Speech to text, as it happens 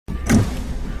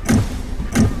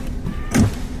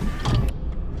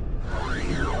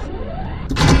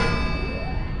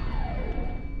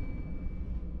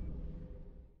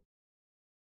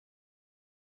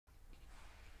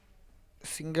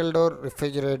Single door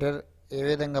refrigerator ఏ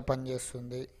విధంగా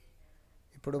పనిచేస్తుంది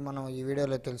ఇప్పుడు మనం ఈ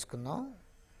వీడియోలో తెలుసుకుందాం.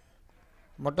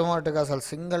 మొట్టమొదటిగా అసలు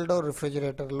సింగిల్ డోర్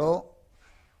రిఫ్రిజిరేటర్లో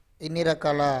ఇన్ని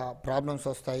రకాల ప్రాబ్లమ్స్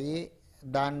వస్తాయి,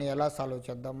 దాన్ని ఎలా సాల్వ్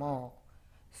చేద్దామో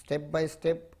స్టెప్ బై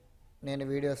స్టెప్ నేను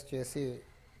వీడియోస్ చేసి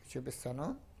చూపిస్తాను.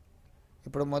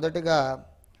 ఇప్పుడు మొదటిగా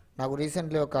నాకు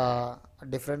రీసెంట్లీ ఒక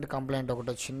డిఫరెంట్ కంప్లైంట్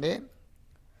ఒకటి వచ్చింది.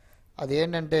 అది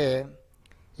ఏంటంటే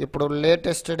ఇప్పుడు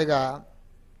లేటెస్ట్గా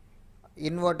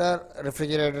ఇన్వర్టర్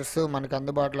రిఫ్రిజిరేటర్స్ మనకు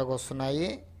అందుబాటులోకి వస్తున్నాయి.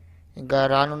 ఇంకా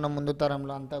రానున్న ముందు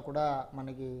తరంలో అంతా కూడా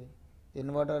మనకి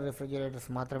ఇన్వర్టర్ రిఫ్రిజిరేటర్స్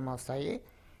మాత్రమే వస్తాయి.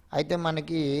 అయితే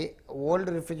మనకి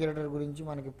ఓల్డ్ రిఫ్రిజిరేటర్ గురించి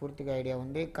మనకి పూర్తిగా ఐడియా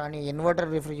ఉంది, కానీ ఇన్వర్టర్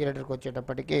రిఫ్రిజిరేటర్కి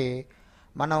వచ్చేటప్పటికి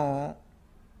మనం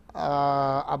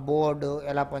ఆ బోర్డు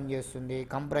ఎలా పనిచేస్తుంది,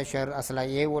 కంప్రెషర్ అసలు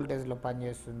ఏ వోల్టేజ్లో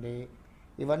పనిచేస్తుంది,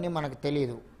 ఇవన్నీ మనకు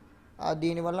తెలియదు.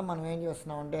 దీనివల్ల మనం ఏం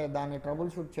చేస్తున్నామంటే దాన్ని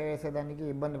ట్రబుల్ షూట్ చేసేదానికి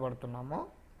ఇబ్బంది పడుతున్నాము.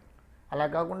 అలా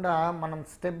కాకుండా మనం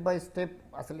స్టెప్ బై స్టెప్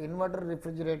అసలు ఇన్వర్టర్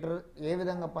రిఫ్రిజిరేటర్ ఏ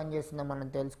విధంగా పనిచేస్తుందో మనం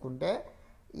తెలుసుకుంటే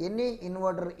ఎన్ని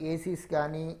ఇన్వర్టర్ ఏసీస్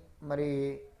కానీ, మరి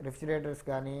రిఫ్రిజిరేటర్స్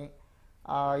కానీ,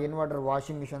 ఇన్వర్టర్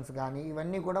వాషింగ్ మిషన్స్ కానీ,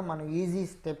 ఇవన్నీ కూడా మనం ఈజీ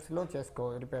స్టెప్స్లో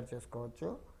రిపేర్ చేసుకోవచ్చు.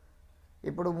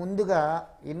 ఇప్పుడు ముందుగా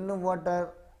ఇన్వర్టర్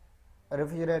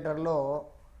రిఫ్రిజిరేటర్లో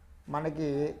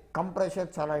మనకి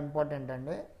కంప్రెషర్ చాలా ఇంపార్టెంట్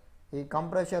అండి. ఈ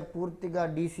కంప్రెషర్ పూర్తిగా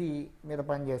డీసీ మీద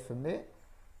పనిచేస్తుంది.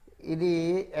 ఇది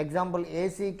ఎగ్జాంపుల్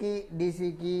ఏసీకి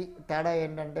డీసీకి తేడా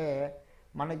ఏంటంటే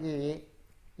మనకి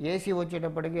ఏసీ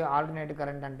వచ్చేటప్పటికి ఆల్టర్నేట్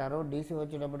కరెంట్ అంటారు, డీసీ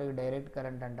వచ్చేటప్పటికి డైరెక్ట్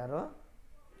కరెంట్ అంటారు.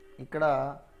 ఇక్కడ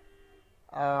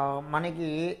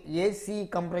మనకి ఏసీ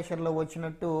కంప్రెషర్లో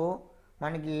వచ్చినట్టు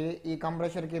మనకి ఈ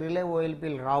కంప్రెషర్కి రిలే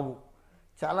ఓఎల్పీలు రావు.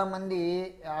 చాలామంది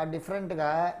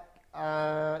డిఫరెంట్గా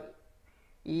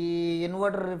ఈ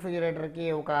ఇన్వర్టర్ రిఫ్రిజిరేటర్కి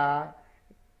ఒక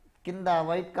కింద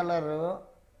వైట్ కలర్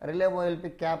రిలే ఓఎల్పీ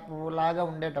క్యాప్ లాగా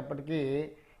ఉండేటప్పటికి,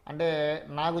 అంటే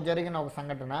నాకు జరిగిన ఒక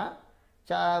సంఘటన,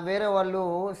 వేరే వాళ్ళు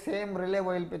సేమ్ రిలే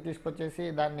ఓఎల్పీ తీసుకొచ్చేసి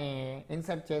దాన్ని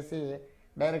ఇన్సర్ట్ చేసి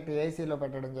డైరెక్ట్ ఏసీలో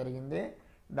పెట్టడం జరిగింది.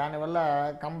 దానివల్ల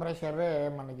కంప్రెషరే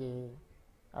మనకి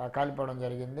కాలిపోవడం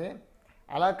జరిగింది.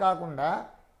 అలా కాకుండా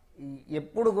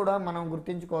ఎప్పుడు కూడా మనం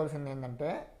గుర్తుంచుకోవాల్సింది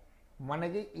ఏంటంటే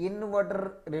మనకి ఇన్వర్టర్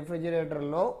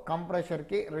రిఫ్రిజిరేటర్లో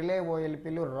కంప్రెషర్కి రిలే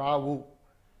ఓఎల్పీలు రావు.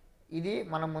 ఇది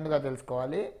మనం ముందుగా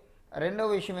తెలుసుకోవాలి. రెండో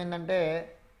విషయం ఏంటంటే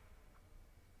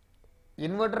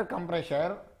ఇన్వర్టర్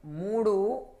కంప్రెషర్ 3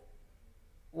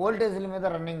 వోల్టేజ్ల మీద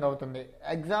రన్నింగ్ అవుతుంది.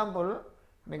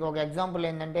 మీకు ఒక ఎగ్జాంపుల్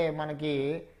ఏంటంటే మనకి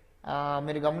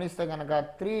మీరు గమనిస్తే కనుక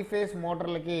 3 ఫేస్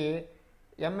మోటార్లకి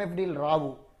ఎంఎఫ్డీలు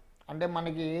రావు. అంటే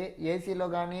మనకి ఏసీలో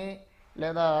కానీ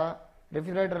లేదా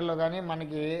రిఫ్రిజిరేటర్లో కానీ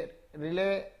మనకి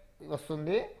రిలే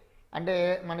వస్తుంది. అంటే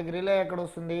మనకి రిలే ఎక్కడ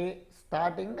వస్తుంది,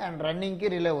 స్టార్టింగ్ అండ్ రన్నింగ్కి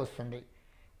రిలే వస్తుంది.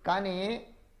 కానీ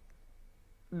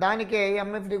దానికే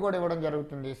ఎంఎఫ్డి కూడా ఇవ్వడం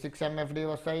జరుగుతుంది. 6 ఎంఎఫ్డి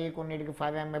వస్తాయి, కొన్నిటికి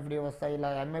 5 ఎంఎఫ్డి వస్తాయి. ఇలా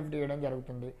ఎంఎఫ్డి ఇవ్వడం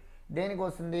జరుగుతుంది. దేనికి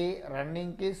వస్తుంది,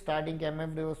 రన్నింగ్కి స్టార్టింగ్కి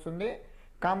ఎంఎఫ్డి వస్తుంది.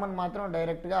 కామన్ మాత్రం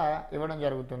డైరెక్ట్గా ఇవ్వడం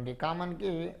జరుగుతుంది.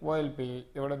 కామన్కి ఓఎల్పి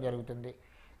ఇవ్వడం జరుగుతుంది.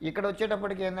 ఇక్కడ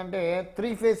వచ్చేటప్పటికి ఏంటంటే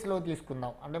 3 ఫేస్లో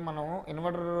తీసుకుందాం. అంటే మనం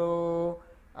ఇన్వర్టర్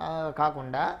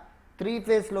కాకుండా 3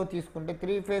 ఫేస్లో తీసుకుంటే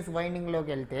 3 ఫేస్ వైండింగ్లోకి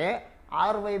వెళ్తే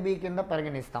ఆర్వైబి కింద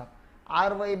పరిగణిస్తాం.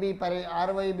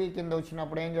 ఆర్వైబి కింద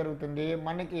వచ్చినప్పుడు ఏం జరుగుతుంది,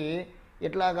 మనకి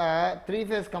ఇట్లాగా 3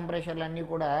 ఫేస్ కంప్రెషర్లు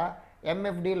కూడా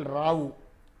ఎంఎఫ్డీలు రావు.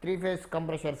 3 ఫేస్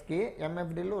కంప్రెషర్స్కి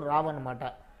ఎంఎఫ్డీలు రావన్నమాట.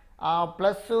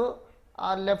 ప్లస్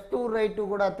లెఫ్ట్ రైట్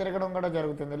కూడా తిరగడం కూడా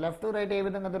జరుగుతుంది. లెఫ్ట్ రైట్ ఏ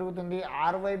విధంగా తిరుగుతుంది,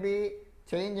 ఆర్వైబి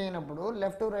చేంజ్ అయినప్పుడు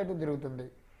లెఫ్ట్ రైట్ తిరుగుతుంది.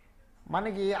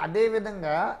 మనకి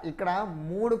అదేవిధంగా ఇక్కడ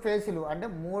 3 ఫేసులు, అంటే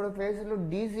 3 ఫేసులు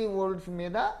డీసీ వోల్ట్స్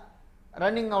మీద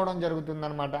రన్నింగ్ అవడం జరుగుతుంది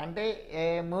అనమాట. అంటే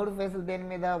 3 ఫేసులు దేని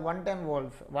మీద 110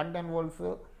 వోల్ట్స్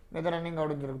మీద రన్నింగ్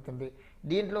అవడం జరుగుతుంది.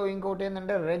 దీంట్లో ఇంకొకటి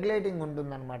ఏంటంటే రెగ్యులేటింగ్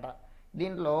ఉంటుంది అనమాట.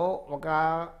 దీంట్లో ఒక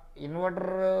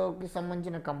ఇన్వర్టర్కి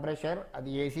సంబంధించిన కంప్రెషర్,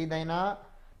 అది ఏసీదైనా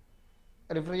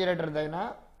రిఫ్రిజిరేటర్దైనా,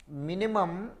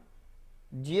 మినిమం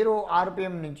 0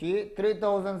 ఆర్పిఎం నుంచి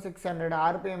 3600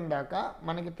 ఆర్పిఎం దాకా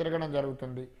మనకి తిరగడం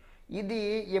జరుగుతుంది. ఇది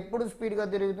ఎప్పుడు స్పీడ్గా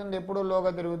తిరుగుతుంది, ఎప్పుడు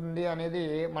లోగా తిరుగుతుంది అనేది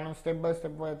మనం స్టెప్ బై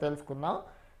స్టెప్ తెలుసుకుందాం.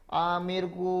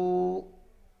 మీకు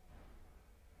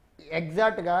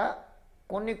ఎగ్జాక్ట్గా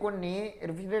కొన్ని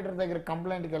రిఫ్రిజిరేటర్ దగ్గర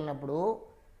కంప్లైంట్కి వెళ్ళినప్పుడు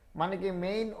మనకి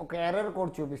మెయిన్ ఒక ఎర్రర్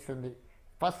కోడ్ చూపిస్తుంది.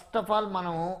 ఫస్ట్ ఆఫ్ ఆల్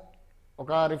మనం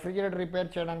ఒక రిఫ్రిజిరేటర్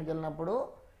రిపేర్ చేయడానికి వెళ్ళినప్పుడు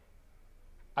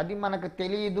అది మనకు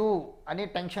తెలియదు అని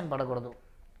టెన్షన్ పడకూడదు.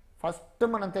 ఫస్ట్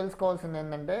మనం తెలుసుకోవాల్సింది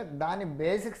ఏంటంటే దాని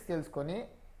బేసిక్స్ తెలుసుకొని,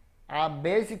 ఆ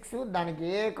బేసిక్స్ దానికి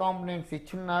ఏ కాంపోనెంట్స్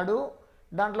ఇచ్చున్నాడు,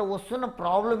 దాంట్లో వస్తున్న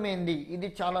ప్రాబ్లం ఏంది, ఇది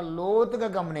చాలా లోతుగా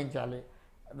గమనించాలి.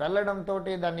 వెళ్ళడంతో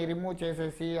దాన్ని రిమూవ్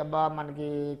చేసేసి అబ్బా మనకి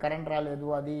కరెంట్ రాలేదు,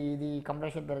 అది ఇది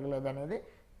కంప్రెషర్ తిరగలేదు అనేది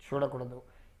చూడకూడదు.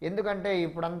 ఎందుకంటే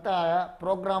ఇప్పుడంతా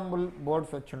ప్రోగ్రామబుల్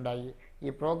బోర్డ్స్ వచ్చుండాయి. ఈ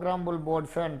ప్రోగ్రామబుల్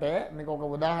బోర్డ్స్ అంటే మీకు ఒక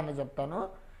ఉదాహరణ చెప్తాను.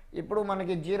 ఇప్పుడు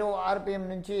మనకి 0 ఆర్పిఎం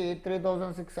నుంచి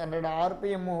 3600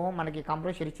 ఆర్పిఎం మనకి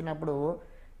కంప్రెషర్ ఇచ్చినప్పుడు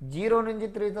 0 నుంచి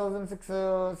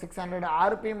 3600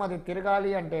 ఆర్పిఎం అది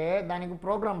తిరగాలి అంటే దానికి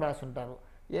ప్రోగ్రామ్ రాసి ఉంటారు.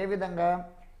 ఏ విధంగా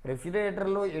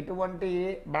రెఫ్రిజిరేటర్లో ఎటువంటి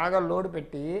బాగా లోడ్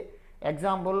పెట్టి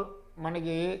ఎగ్జాంపుల్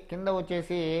మనకి కింద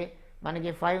వచ్చేసి మనకి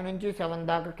 5 నుంచి 7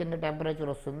 దాకా కింద టెంపరేచర్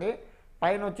వస్తుంది.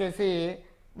 పైన వచ్చేసి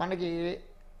మనకి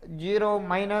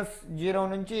 0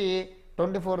 నుంచి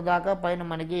 24 దాకా పైన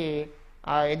మనకి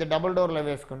ఇది డబుల్ డోర్లో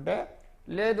వేసుకుంటే,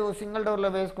 లేదు సింగిల్ డోర్లో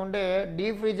వేసుకుంటే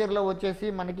డీప్ ఫ్రీజర్లో వచ్చేసి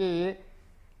మనకి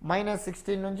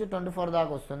 -16 నుంచి 24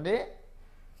 దాకా వస్తుంది.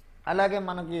 అలాగే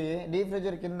మనకి డీప్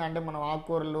ఫ్రీజర్ కింద అంటే మనం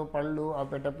ఆకుకూరలు పళ్ళు ఆ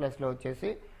పెట్టే ప్లేస్లో వచ్చేసి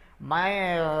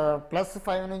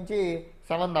 +5 నుంచి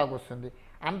 7 దాకా వస్తుంది.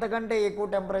 అంతకంటే ఎక్కువ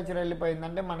టెంపరేచర్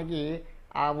వెళ్ళిపోయిందంటే మనకి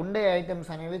ఆ ఉండే ఐటమ్స్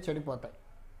అనేవి చెడిపోతాయి.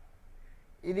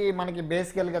 ఇది మనకి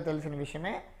బేసికల్గా తెలిసిన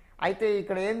విషయమే. అయితే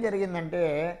ఇక్కడ ఏం జరిగిందంటే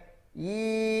ఈ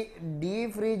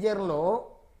డీప్ ఫ్రీజర్లో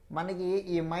మనకి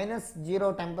ఈ -0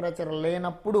 టెంపరేచర్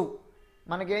లేనప్పుడు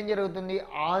మనకేం జరుగుతుంది,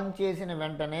 ఆన్ చేసిన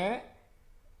వెంటనే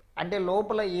అంటే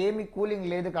లోపల ఏమి కూలింగ్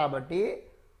లేదు కాబట్టి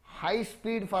హై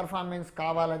స్పీడ్ పర్ఫార్మెన్స్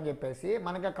కావాలని చెప్పేసి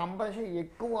మనకి కంప్రెషన్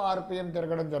ఎక్కువ ఆర్పిఎం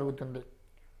తిరగడం జరుగుతుంది.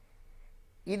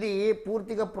 ఇది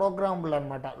పూర్తిగా ప్రోగ్రామబుల్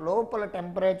అనమాట. లోపల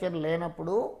టెంపరేచర్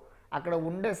లేనప్పుడు అక్కడ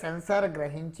ఉండే సెన్సార్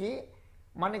గ్రహించి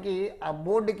మనకి ఆ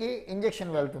బోర్డుకి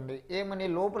ఇంజెక్షన్ వెళ్తుంది. ఏమని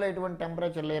లోపల ఎటువంటి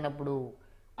టెంపరేచర్ లేనప్పుడు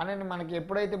అని మనకి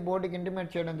ఎప్పుడైతే బోర్డుకి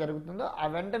ఇంటిమేట్ చేయడం జరుగుతుందో ఆ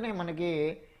వెంటనే మనకి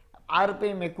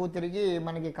ఆర్పిఎం ఎక్కువ తిరిగి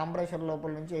మనకి కంప్రెషర్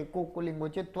లోపల నుంచి ఎక్కువ కూలింగ్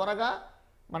వచ్చి త్వరగా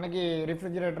మనకి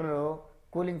రిఫ్రిజిరేటర్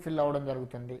కూలింగ్ ఫిల్ అవ్వడం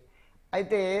జరుగుతుంది.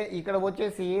 అయితే ఇక్కడ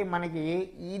వచ్చేసి మనకి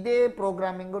ఇదే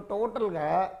ప్రోగ్రామింగ్ టోటల్గా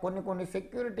కొన్ని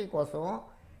సెక్యూరిటీ కోసం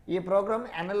ఈ ప్రోగ్రామ్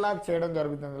అనలాగ్ చేయడం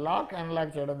జరుగుతుంది, లాక్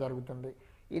అనలాగ్ చేయడం జరుగుతుంది.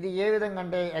 ఇది ఏ విధంగా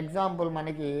అంటే ఎగ్జాంపుల్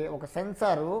మనకి ఒక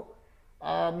సెన్సారు,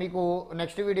 మీకు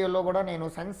నెక్స్ట్ వీడియోలో కూడా నేను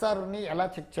సెన్సార్ని ఎలా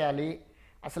చెక్ చేయాలి,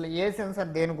 అసలు ఏ సెన్సార్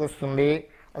దేనికి వస్తుంది,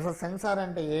 అసలు సెన్సార్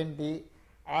అంటే ఏంటి,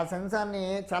 ఆ సెన్సార్ని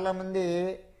చాలామంది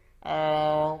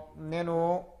నేను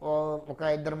ఒక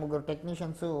 2-3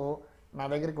 టెక్నీషియన్స్ నా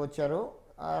దగ్గరికి వచ్చారు.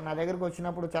 నా దగ్గరికి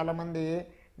వచ్చినప్పుడు చాలామంది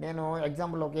నేను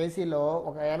ఎగ్జాంపుల్ ఒక ఏసీలో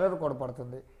ఒక ఎర్రర్ కోడ్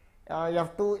పడుతుంది,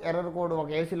 F2 ఎర్రర్ కోడ్ ఒక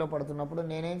ఏసీలో పడుతున్నప్పుడు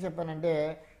నేనేం చెప్పానంటే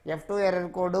F2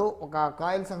 ఎర్రర్ కోడ్ ఒక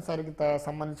కాయిల్ సెన్సార్కి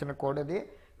సంబంధించిన కోడ్. ఇది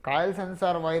కాయిల్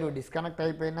సెన్సార్ వైరు డిస్కనెక్ట్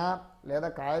అయిపోయినా లేదా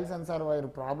కాయిల్ సెన్సార్ వైరు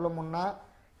ప్రాబ్లం ఉన్నా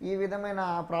ఈ విధమైన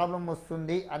ప్రాబ్లం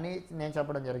వస్తుంది అని నేను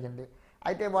చెప్పడం జరిగింది.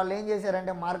 అయితే వాళ్ళు ఏం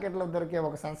చేశారంటే మార్కెట్లో దొరికే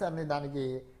ఒక సెన్సార్ని దానికి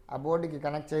ఆ బోర్డుకి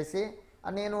కనెక్ట్ చేసి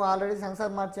నేను ఆల్రెడీ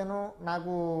సెన్సార్ మార్చాను,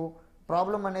 నాకు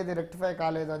ప్రాబ్లం అనేది రెక్టిఫై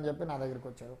కాలేదు అని చెప్పి నా దగ్గరికి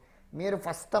వచ్చారు. మీరు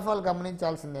ఫస్ట్ ఆఫ్ ఆల్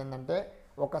గమనించాల్సింది ఏంటంటే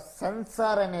ఒక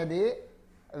సెన్సార్ అనేది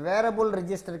వేరబుల్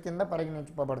రిజిస్టర్ కింద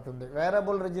పరిగణించబడుతుంది.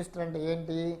 వేరబుల్ రిజిస్టర్ అంటే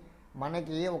ఏంటి,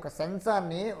 మనకి ఒక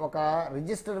సెన్సార్ని ఒక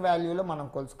రిజిస్టర్ వాల్యూలో మనం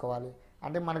కొలుసుకోవాలి.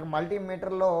 అంటే మనకి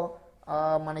మల్టీమీటర్లో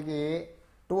మనకి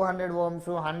 200 ohms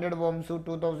 100 ohms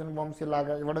 2000 ohms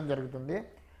ఇలాగా ఇవ్వడం జరుగుతుంది.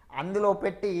 అందులో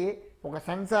పెట్టి ఒక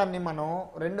సెన్సార్ని మనం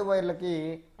 2 వైర్లకి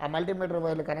ఆ మల్టీమీటర్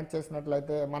వైర్లు కనెక్ట్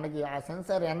చేసినట్లయితే మనకి ఆ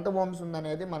సెన్సార్ ఎంత ఓమ్స్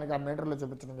ఉందనేది మనకి ఆ మీటర్లో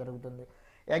చూపించడం జరుగుతుంది.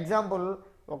 ఎగ్జాంపుల్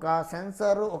ఒక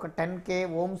సెన్సార్ ఒక 10K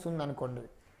ohms ఉందనుకోండి,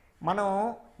 మనం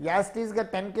యాస్టీస్గా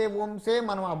 10K ohmsే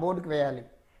మనం ఆ బోర్డుకి వేయాలి.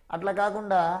 అట్లా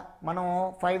కాకుండా మనం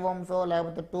 5 ohms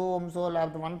లేకపోతే 2 ohms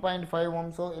లేకపోతే 1.5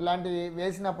 ohms ఇలాంటివి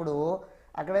వేసినప్పుడు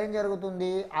అక్కడ ఏం జరుగుతుంది,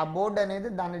 ఆ బోర్డు అనేది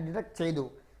దాన్ని డిటెక్ట్ చేయదు.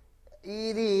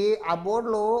 ఇది ఆ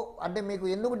బోర్డులో అంటే మీకు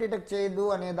ఎందుకు డిటెక్ట్ చేయదు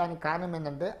అనే దానికి కారణం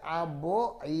ఏంటంటే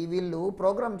వీళ్ళు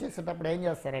ప్రోగ్రామ్ చేసేటప్పుడు ఏం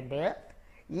చేస్తారంటే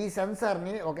ఈ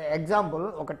సెన్సార్ని ఒక ఎగ్జాంపుల్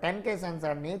ఒక 10K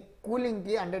సెన్సార్ని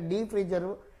కూలింగ్కి అంటే డీప్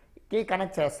ఫ్రీజర్కి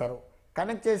కనెక్ట్ చేస్తారు.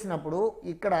 కనెక్ట్ చేసినప్పుడు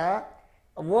ఇక్కడ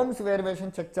ఓమ్స్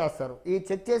వేరియేషన్ చెక్ చేస్తారు. ఈ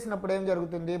చెక్ చేసినప్పుడు ఏం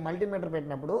జరుగుతుంది, మల్టీమీటర్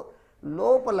పెట్టినప్పుడు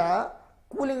లోపల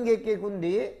కూలింగ్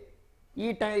ఎక్కేకుంది.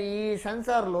 ఈ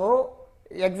సెన్సార్లో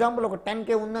ఎగ్జాంపుల్ ఒక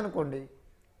 10K ఉందనుకోండి,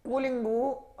 కూలింగు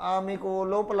మీకు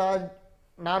లోపల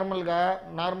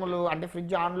నార్మల్ అంటే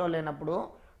ఫ్రిడ్జ్ ఆన్లో లేనప్పుడు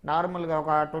నార్మల్గా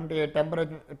ఒక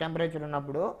 28 టెంపరేచర్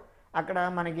ఉన్నప్పుడు అక్కడ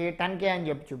మనకి 10K అని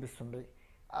చెప్పి చూపిస్తుంది.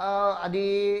 అది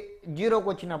 0కి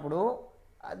వచ్చినప్పుడు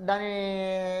దాని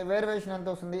వేరియేషన్ ఎంత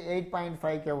వస్తుంది,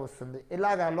 8.5K వస్తుంది.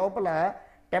 ఇలాగా లోపల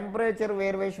టెంపరేచర్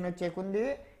వేరియేషన్ వచ్చే కొంది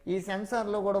ఈ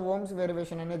సెన్సార్లో కూడా ఓమ్స్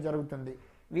వేరియేషన్ అనేది జరుగుతుంది.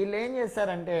 వీళ్ళు ఏం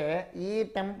చేస్తారంటే ఈ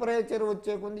టెంపరేచర్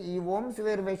వచ్చే కొంది ఈ ఓమ్స్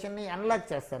వేరియేషన్ని అన్లాక్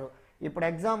చేస్తారు. ఇప్పుడు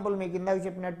ఎగ్జాంపుల్ మీకు ఇందాక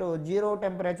చెప్పినట్టు 0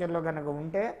 టెంపరేచర్లో కనుక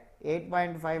ఉంటే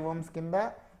 8.5 ohms కింద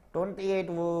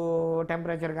 28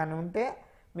 టెంపరేచర్ కానీ ఉంటే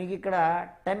మీకు ఇక్కడ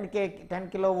 10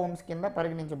 కిలో ఓమ్స్ కింద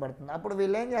పరిగణించబడుతుంది. అప్పుడు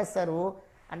వీళ్ళు ఏం చేస్తారు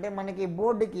అంటే మనకి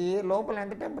బోర్డుకి లోపల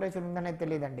ఎంత టెంపరేచర్ ఉందనేది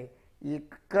తెలియదండి,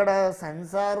 ఇక్కడ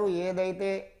సెన్సారు ఏదైతే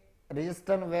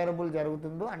రిజిస్టర్ వేరియబుల్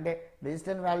జరుగుతుందో అంటే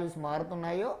రిజిస్టర్ వాల్యూస్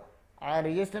మారుతున్నాయో ఆ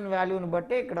రిజిస్టర్ వాల్యూని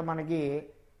బట్టి ఇక్కడ మనకి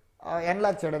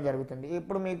ఎన్లాక్ చేయడం జరుగుతుంది.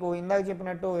 ఇప్పుడు మీకు ఇందాక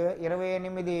చెప్పినట్టు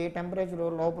 28 టెంపరేచర్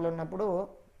లోపల ఉన్నప్పుడు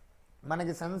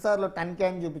మనకి సెన్సార్లో 10K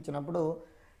అని చూపించినప్పుడు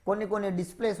కొన్ని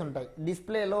డిస్ప్లేస్ ఉంటాయి.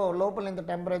 డిస్ప్లేలో లోపల ఇంత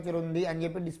టెంపరేచర్ ఉంది అని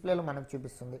చెప్పి డిస్ప్లేలో మనకు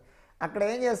చూపిస్తుంది. అక్కడ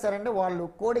ఏం చేస్తారంటే వాళ్ళు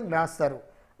కోడింగ్ రాస్తారు.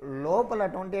 లోపల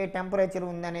 28 టెంపరేచర్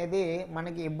ఉందనేది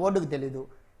మనకి బోర్డుకు తెలీదు.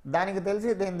 దానికి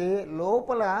తెలిసేది ఏంది,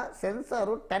 లోపల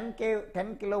సెన్సారు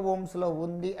 10 కిలో ఓమ్స్లో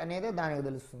ఉంది అనేది దానికి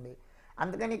తెలుస్తుంది.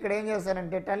 అందుకని ఇక్కడ ఏం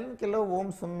చేస్తారంటే 10 కిలో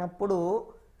ఓమ్స్ ఉన్నప్పుడు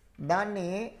దాన్ని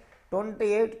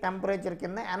 28 టెంపరేచర్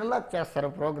కింద అనలాగ్ చేస్తారు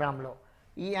ప్రోగ్రాంలో.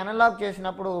 ఈ అనలాగ్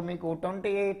చేసినప్పుడు మీకు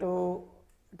 28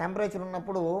 టెంపరేచర్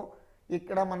ఉన్నప్పుడు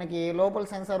ఇక్కడ మనకి లోపల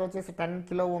సెన్సార్ వచ్చేసి 10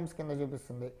 కిలో ఓమ్స్ కింద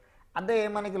చూపిస్తుంది. అదే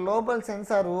మనకి లోపల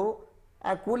సెన్సారు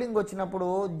ఆ కూలింగ్ వచ్చినప్పుడు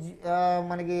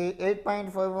మనకి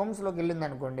 8.5 ఓమ్స్లోకి వెళ్ళింది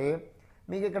అనుకోండి,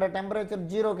 మీకు ఇక్కడ టెంపరేచర్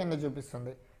 0 కింద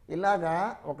చూపిస్తుంది. ఇలాగా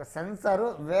ఒక సెన్సార్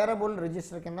వేరబుల్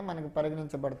రిజిస్టర్ కింద మనకి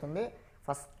పరిగణించబడుతుంది.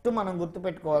 ఫస్ట్ మనం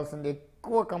గుర్తుపెట్టుకోవాల్సింది,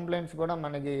 ఎక్కువ కంప్లైంట్స్ కూడా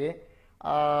మనకి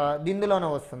దీనిలోనే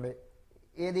వస్తుంది,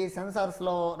 ఏది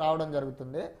సెన్సార్స్లో రావడం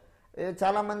జరుగుతుంది.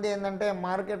 చాలామంది ఏంటంటే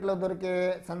మార్కెట్లో దొరికే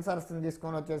సెన్సార్స్ని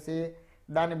తీసుకొని వచ్చేసి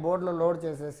దాన్ని బోర్డులో లోడ్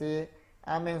చేసేసి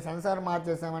మేము సెన్సార్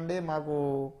మార్చేసామండి మాకు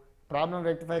ప్రాబ్లం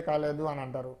రెక్టిఫై కాలేదు అని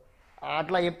అంటారు.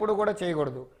 అట్లా ఎప్పుడు కూడా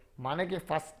చేయకూడదు. మనకి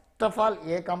first of all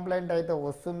A complaint అయితే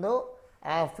వస్తుందో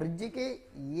ఆ ఫ్రిడ్జ్కి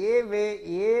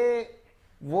ఏ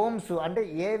ఓమ్స్ అంటే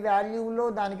ఏ వాల్యూలో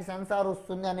దానికి సెన్సార్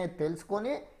వస్తుంది అనేది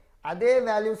తెలుసుకొని అదే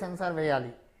వాల్యూ సెన్సార్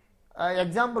వేయాలి.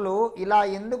 ఎగ్జాంపుల్ ఇలా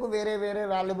ఎందుకు వేరే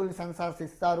వాల్యుబుల్ సెన్సార్స్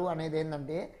ఇస్తారు అనేది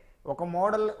ఏంటంటే, ఒక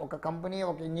మోడల్ ఒక కంపెనీ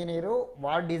ఒక ఇంజనీరు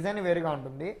వాళ్ళ డిజైన్ వేరుగా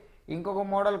ఉంటుంది, ఇంకొక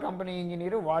మోడల్ కంపెనీ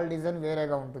ఇంజనీరు వాళ్ళ డిజైన్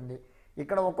వేరేగా ఉంటుంది.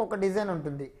 ఇక్కడ ఒక్కొక్క డిజైన్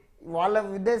ఉంటుంది. వాళ్ళ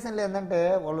ఉద్దేశంలో ఏంటంటే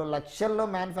వాళ్ళు లక్షల్లో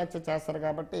మ్యానుఫ్యాక్చర్ చేస్తారు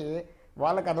కాబట్టి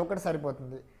వాళ్ళకి అదొకటి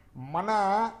సరిపోతుంది. మన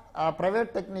ప్రైవేట్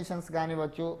టెక్నీషియన్స్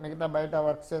కానివ్వచ్చు, మిగతా బయట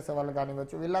వర్క్ చేసే వాళ్ళు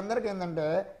కానివ్వచ్చు, వీళ్ళందరికీ ఏంటంటే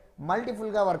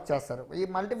మల్టిపుల్గా వర్క్ చేస్తారు. ఈ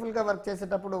మల్టిపుల్గా వర్క్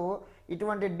చేసేటప్పుడు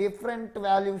ఇటువంటి డిఫరెంట్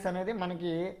వాల్యూస్ అనేది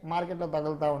మనకి మార్కెట్లో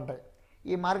తగులుతూ ఉంటాయి.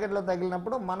 ఈ మార్కెట్లో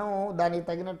తగిలినప్పుడు మనం దానికి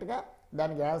తగినట్టుగా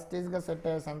దానికి యాస్టీజ్గా సెట్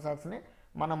అయ్యే సెన్సార్స్ని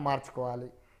మనం మార్చుకోవాలి.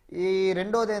 ఈ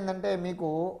రెండోది ఏంటంటే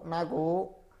నాకు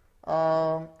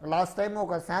లాస్ట్ టైం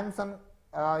ఒక శాంసంగ్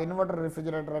ఇన్వర్టర్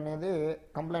రిఫ్రిజిరేటర్ అనేది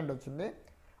కంప్లైంట్ వచ్చింది.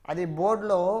 అది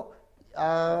బోర్డులో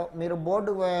మీరు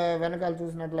బోర్డు వెనకాల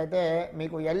చూసినట్లయితే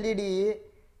మీకు ఎల్ఈడి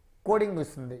కోడింగ్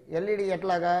వస్తుంది. ఎల్ఈడి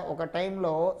ఎట్లాగా ఒక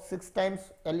టైంలో 6 టైమ్స్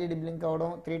ఎల్ఈడి బ్లింక్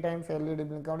అవ్వడం, 3 టైమ్స్ ఎల్ఈడి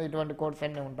బ్లింక్ అవ్వడం, ఇటువంటి కోడ్స్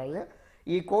అన్నీ ఉంటాయి.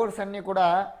 ఈ కోడ్స్ అన్నీ కూడా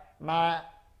నా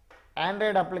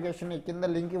ఆండ్రాయిడ్ అప్లికేషన్ కింద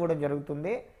లింక్ ఇవ్వడం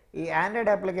జరుగుతుంది. ఈ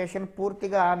ఆండ్రాయిడ్ అప్లికేషన్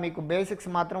పూర్తిగా మీకు బేసిక్స్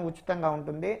మాత్రం ఉచితంగా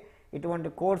ఉంటుంది. ఇటువంటి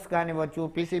కోడ్స్ కానివ్వచ్చు,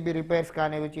 పీసీబీ రిపేర్స్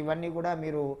కానివ్వచ్చు, ఇవన్నీ కూడా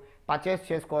మీరు పర్చేస్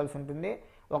చేసుకోవాల్సి ఉంటుంది.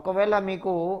 ఒకవేళ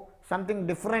మీకు సంథింగ్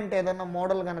డిఫరెంట్ ఏదైనా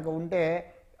మోడల్ కనుక ఉంటే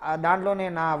దాంట్లోనే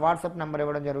నా వాట్సాప్ నెంబర్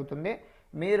ఇవ్వడం జరుగుతుంది.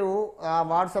 మీరు ఆ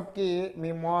వాట్సాప్కి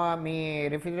మీ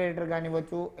రిఫ్రిజిరేటర్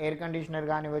కానివ్వచ్చు, ఎయిర్ కండిషనర్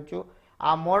కానివ్వచ్చు,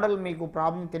 ఆ మోడల్ మీకు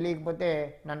ప్రాబ్లం తెలియకపోతే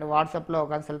నన్ను వాట్సాప్లో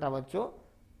కన్సల్ట్ అవ్వచ్చు.